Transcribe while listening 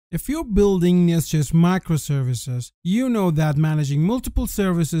If you're building NestJS microservices, you know that managing multiple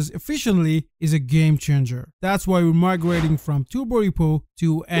services efficiently is a game changer. That's why we're migrating from TurboRepo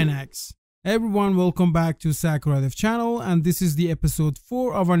to Nx. Hey everyone, welcome back to Sakura Dev channel, and this is the episode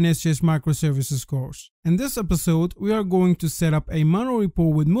 4 of our NestJS Microservices course. In this episode, we are going to set up a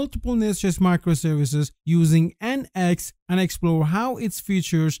monorepo with multiple NestJS microservices using Nx and explore how its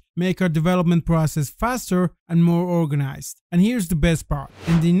features make our development process faster and more organized. And here's the best part.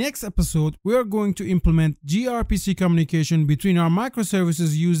 In the next episode, we are going to implement gRPC communication between our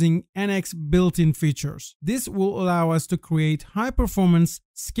microservices using Nx built-in features. This will allow us to create high-performance,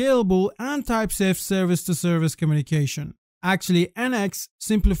 scalable, and type-safe service-to-service communication. Actually, Nx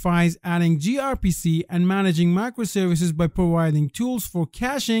simplifies adding gRPC and managing microservices by providing tools for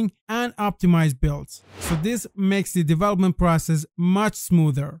caching and optimized builds. So this makes the development process much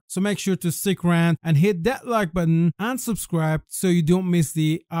smoother. So make sure to stick around and hit that like button and subscribe so you don't miss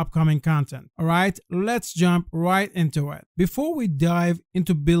the upcoming content. Alright, let's jump right into it. Before we dive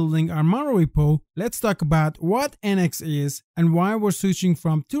into building our monorepo, let's talk about what Nx is and why we're switching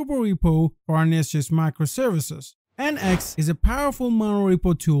from TurboRepo for our NestJS microservices. Nx is a powerful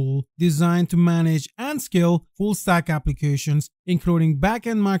monorepo tool designed to manage and scale full-stack applications, including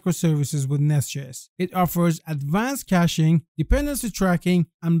backend microservices with NestJS. It offers advanced caching, dependency tracking,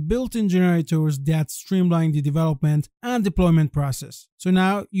 and built-in generators that streamline the development and deployment process. So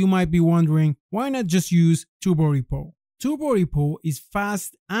now you might be wondering, why not just use TurboRepo? TurboRepo is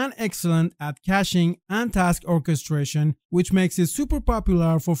fast and excellent at caching and task orchestration, which makes it super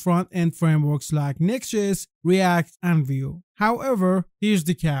popular for front-end frameworks like Next.js, React, and Vue. However, here's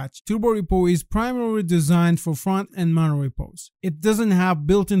the catch. TurboRepo is primarily designed for front-end monorepos. It doesn't have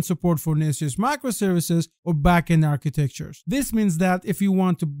built-in support for NestJS microservices or backend architectures. This means that if you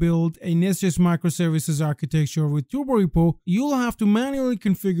want to build a NestJS microservices architecture with TurboRepo, you'll have to manually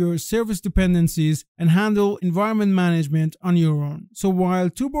configure service dependencies and handle environment management on your own. So while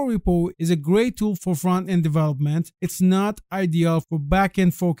TurboRepo is a great tool for front-end development, it's not ideal for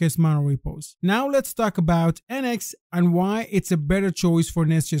backend focused monorepos. Now let's talk about Nx and why it's a better choice for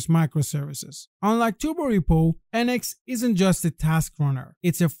NestJS microservices. Unlike TurboRepo, Nx isn't just a task runner.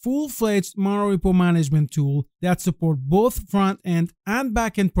 It's a full-fledged monorepo management tool that supports both front-end and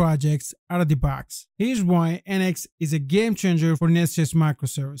back-end projects out of the box. Here's why Nx is a game changer for NestJS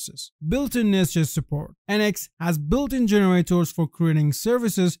microservices. Built-in NestJS support. Nx has built-in generators for creating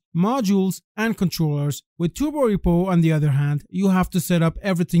services, modules, and controllers. With TurboRepo, on the other hand, you have to set up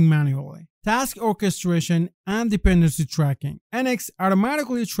everything manually. Task orchestration and dependency tracking. Nx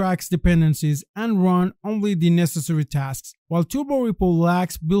automatically tracks dependencies and runs only the necessary tasks, while TurboRepo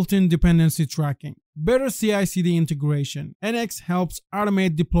lacks built-in dependency tracking. Better CI/CD integration. Nx helps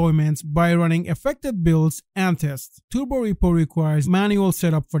automate deployments by running affected builds and tests. TurboRepo requires manual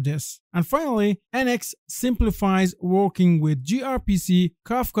setup for this. And finally, Nx simplifies working with gRPC,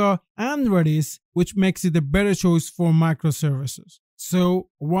 Kafka, and Redis, which makes it a better choice for microservices. So,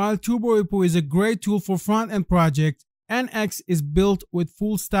 while TurboRepo is a great tool for front-end projects, Nx is built with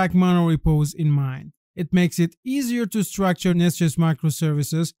full-stack monorepos in mind. It makes it easier to structure NestJS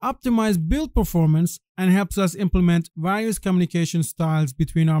microservices, optimize build performance, and helps us implement various communication styles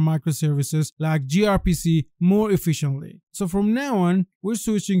between our microservices like gRPC more efficiently. So from now on, we're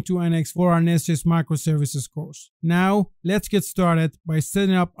switching to Nx for our NestJS microservices course. Now, let's get started by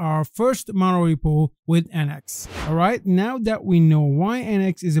setting up our first monorepo with Nx. Alright, now that we know why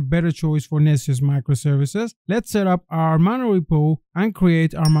Nx is a better choice for NestJS microservices, let's set up our monorepo and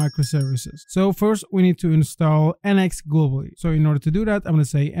create our microservices. So first, we need to install Nx globally. So in order to do that, I'm going to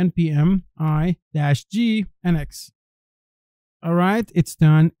say npm i-g nx. Alright, it's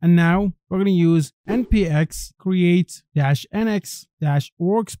done. And now we're going to use npx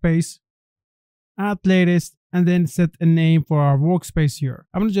create-nx-workspace at latest and then set a name for our workspace here.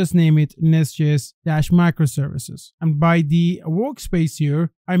 I'm going to just name it NestJS-microservices. And by the workspace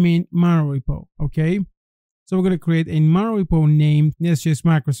here, I mean monorepo, okay? So we're going to create a monorepo named NestJS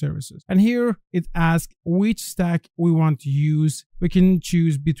Microservices. And here it asks which stack we want to use. We can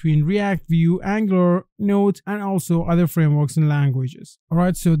choose between React, Vue, Angular, Node, and also other frameworks and languages.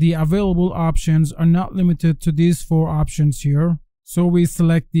 Alright, so the available options are not limited to these 4 options here. So we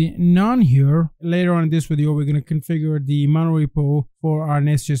select the none here. Later on in this video, we're going to configure the monorepo for our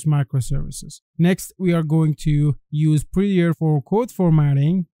NestJS microservices. Next, we are going to use Prettier for code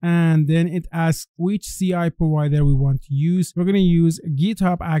formatting, and then it asks which CI provider we want to use. We're going to use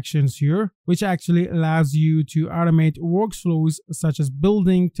GitHub Actions here, which actually allows you to automate workflows such as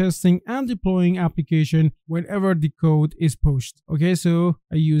building, testing, and deploying application whenever the code is pushed. Okay, so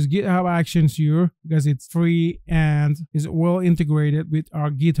I use GitHub Actions here because it's free and is well integrated with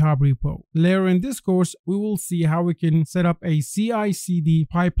our GitHub repo. Later in this course, we will see how we can set up a CI/CD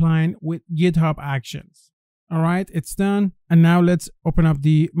pipeline with GitHub Actions. All right, it's done. And now let's open up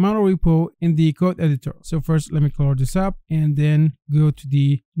the Monorepo in the code editor. So first, let me clear this up and then go to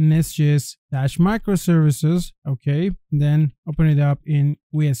the NestJS Microservices. Okay, then open it up in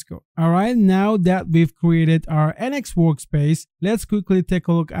VS Code. All right, now that we've created our NX workspace, let's quickly take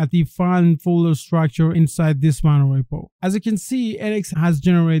a look at the file and folder structure inside this Monorepo. As you can see, NX has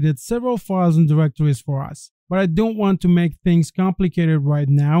generated several files and directories for us. But I don't want to make things complicated right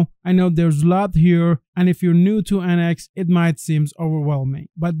now. I know there's a lot here, and if you're new to NX, it might seem overwhelming.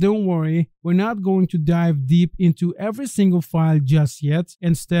 But don't worry, we're not going to dive deep into every single file just yet.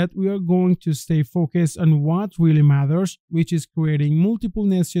 Instead, we are going to stay focused on what really matters, which is creating multiple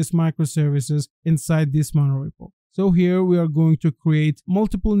NestJS microservices inside this Monorepo. So here we are going to create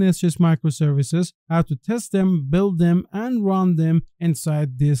multiple NestJS microservices, how to test them, build them, and run them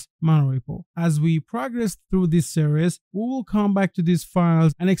inside this Monorepo. As we progress through this series, we will come back to these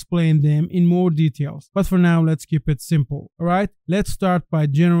files and explain them in more details. But for now, let's keep it simple. All right, let's start by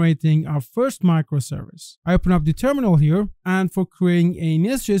generating our first microservice. I open up the terminal here, and for creating a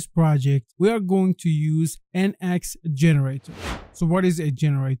NestJS project, we are going to use Nx generator. So what is a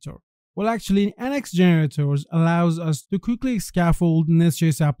generator? Well, actually, Nx generators allows us to quickly scaffold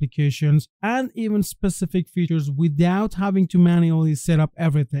NestJS applications and even specific features without having to manually set up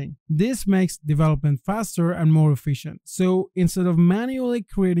everything. This makes development faster and more efficient. So instead of manually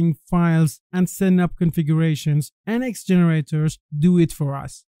creating files and setting up configurations, Nx generators do it for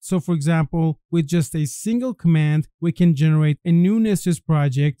us. So for example, with just a single command, we can generate a new NestJS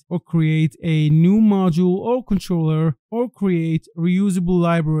project or create a new module or controller or create reusable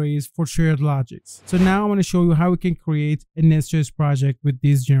libraries for shared logics. So now I'm going to show you how we can create a NestJS project with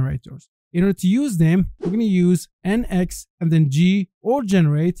these generators. In order to use them, we're going to use nx and then g or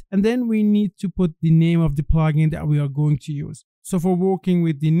generate, and then we need to put the name of the plugin that we are going to use. So for working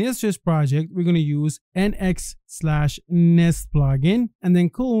with the NestJS project, we're going to use nx/nest plugin and then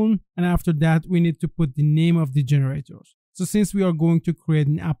colon, and after that we need to put the name of the generators. So since we are going to create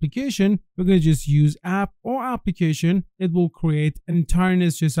an application, we're going to just use app or application. It will create an entire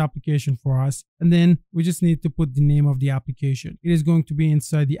NestJS application for us. And then we just need to put the name of the application. It is going to be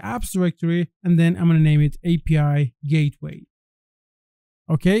inside the apps directory. And then I'm going to name it API Gateway.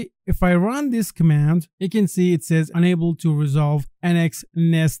 Okay, if I run this command, you can see it says unable to resolve nx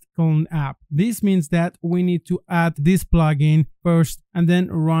nest app. This means that we need to add this plugin first and then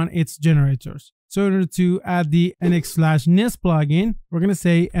run its generators. So in order to add the nx/nest plugin, we're going to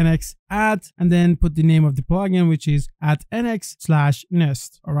say nx add and then put the name of the plugin, which is at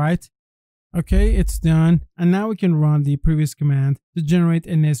nx/nest. All right. Okay, it's done. And now we can run the previous command to generate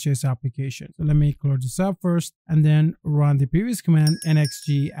a NestJS application. So let me clear this up first and then run the previous command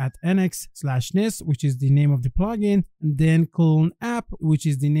nxg at nx/nest, which is the name of the plugin, and then colon app, which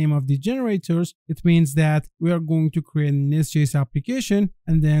is the name of the generators. It means that we are going to create a NestJS application,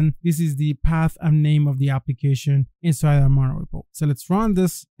 and then this is the path and name of the application inside our Monorepo. So let's run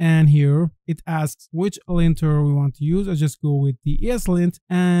this, and here it asks which linter we want to use. I just go with the ESLint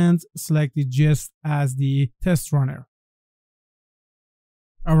and select the gist as the test runner.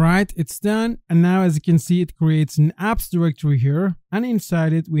 All right, it's done. And now as you can see, it creates an apps directory here. And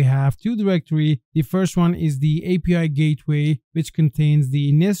inside it, we have two directories. The first one is the API Gateway, which contains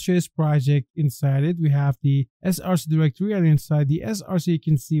the NestJS project inside it. We have the src directory, and inside the src, you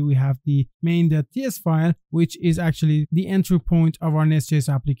can see we have the main.ts file, which is actually the entry point of our NestJS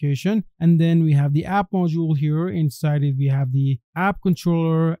application. And then we have the app module here. Inside it, we have the app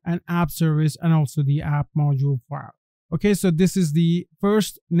controller and app service, and also the app module file. Okay, so this is the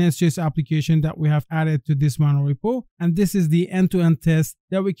first NestJS application that we have added to this Monorepo, and this is the end-to-end test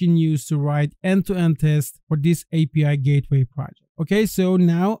that we can use to write end-to-end test for this API Gateway project. Okay, so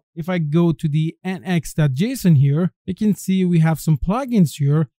now if I go to the nx.json here, you can see we have some plugins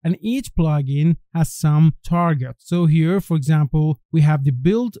here, and each plugin has some target. So here, for example, we have the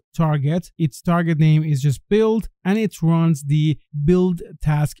build target. Its target name is just build, and it runs the build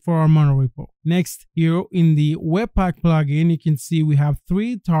task for our Monorepo. Next, here in the Webpack plugin, you can see we have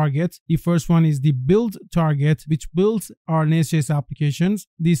three targets. The first one is the build target, which builds our NestJS applications.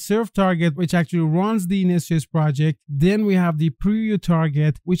 The serve target, which actually runs the NestJS project. Then we have the preview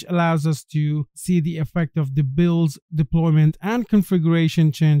target, which allows us to see the effect of the builds, deployment, and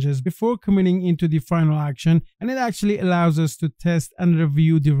configuration changes before committing into the final action, and it actually allows us to test and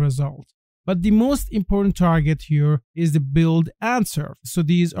review the result. But the most important target here is the build and serve. So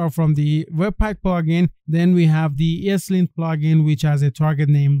these are from the Webpack plugin. Then we have the ESLint plugin, which has a target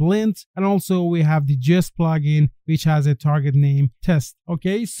name lint. And also we have the JS plugin, which has a target name test.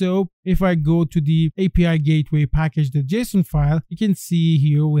 Okay, so if I go to the API gateway package.json file, you can see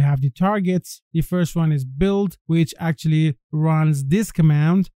here we have the targets. The first one is build, which actually runs this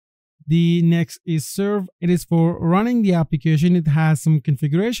command. The next is serve. It is for running the application. It has some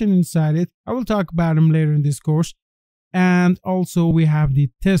configuration inside it. I will talk about them later in this course. And also we have the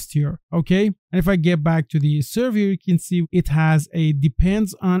test here. Okay. And if I get back to the serve here, you can see it has a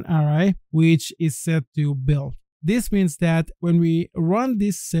depends on array, which is set to build. This means that when we run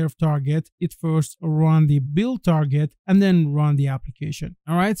this serve target, it first run the build target and then run the application.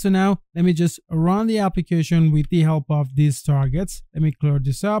 All right, so now let me just run the application with the help of these targets. Let me clear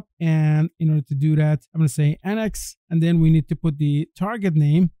this up. And in order to do that, I'm going to say Nx, and then we need to put the target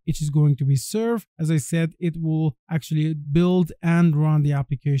name, which is going to be serve. As I said, it will actually build and run the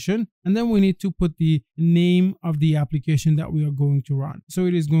application. And then we need to put the name of the application that we are going to run. So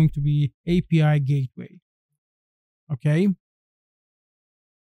it is going to be API gateway. Okay,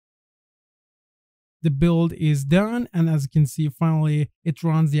 the build is done, and as you can see, finally it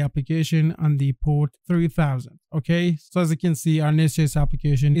runs the application on the port 3000. Okay, so as you can see, our NestJS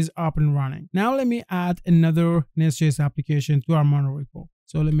application is up and running. Now let me add another NestJS application to our monorepo.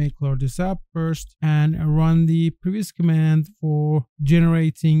 So let me clear this up first and run the previous command for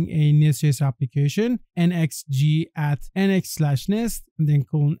generating a NestJS application, nxg at nx/nest, and then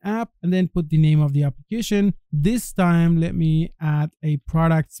 :app, and then put the name of the application. This time, let me add a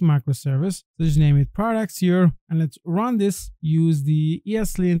products microservice. So just name it products here, and let's run this. Use the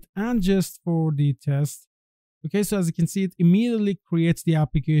ESLint and just for the test. Okay, so as you can see, it immediately creates the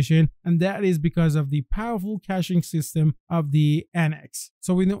application, and that is because of the powerful caching system of the Nx.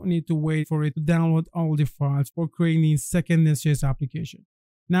 So we don't need to wait for it to download all the files for creating the second NestJS application.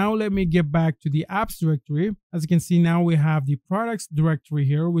 Now let me get back to the apps directory. As you can see, now we have the products directory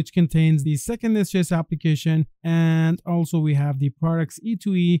here, which contains the second NestJS application, and also we have the products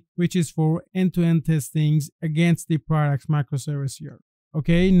E2E, which is for end-to-end testings against the products microservice here.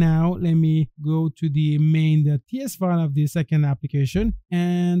 Okay, now let me go to the main.ts file of the second application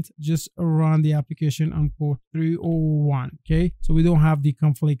and just run the application on port 301. Okay, so we don't have the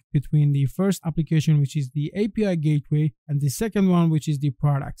conflict between the first application, which is the API gateway, and the second one, which is the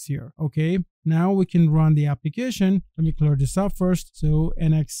products here. Okay, now we can run the application. Let me clear this up first. So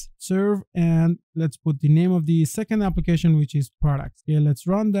nx serve, and let's put the name of the second application, which is products. Okay, let's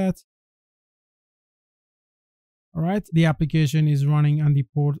run that. All right, the application is running on the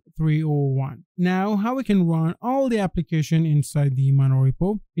port 301. Now, how we can run all the application inside the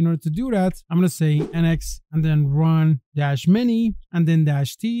monorepo? In order to do that, I'm going to say nx and then run -many and then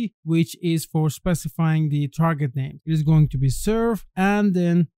 -t, which is for specifying the target name. It is going to be serve and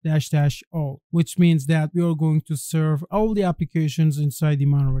then --all, which means that we are going to serve all the applications inside the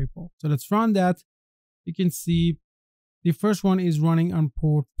monorepo. So let's run that. You can see the first one is running on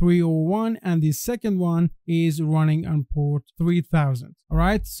port 301 and the second one is running on port 3000. All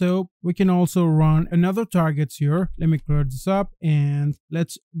right, so we can also run another targets here. Let me clear this up and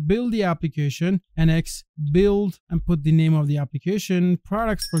let's build the application. Nx build and put the name of the application,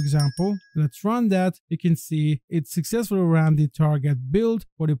 products, for example. Let's run that. You can see it successfully ran the target build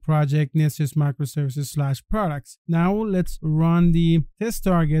for the project NestJS Microservices/products. Now let's run the test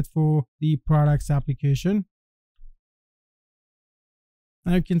target for the products application.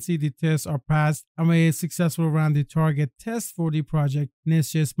 Now you can see the tests are passed and we successfully ran the target test for the project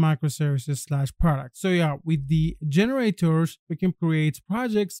NestJS Microservices/products. So yeah, with the generators, we can create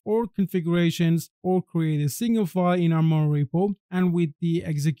projects or configurations or create a single file in our monorepo. And with the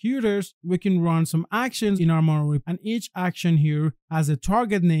executors, we can run some actions in our monorepo. And each action here has a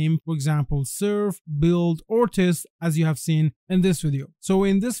target name, for example, serve, build, or test, as you have seen in this video. So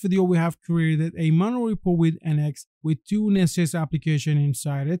in this video, we have created a monorepo with Nx with 2 NestJS applications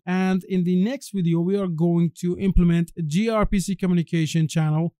inside it. And in the next video, we are going to implement a gRPC communication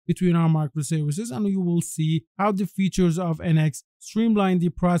channel between our microservices, and you will see how the features of Nx streamline the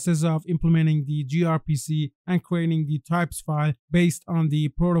process of implementing the gRPC and creating the types file based on the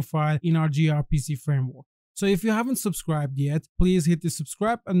protofile in our gRPC framework. So if you haven't subscribed yet, please hit the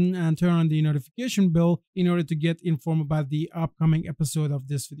subscribe button and turn on the notification bell in order to get informed about the upcoming episode of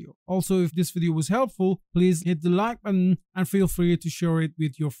this video. Also, if this video was helpful, please hit the like button and feel free to share it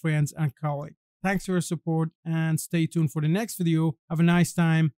with your friends and colleagues. Thanks for your support and stay tuned for the next video. Have a nice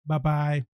time. Bye bye.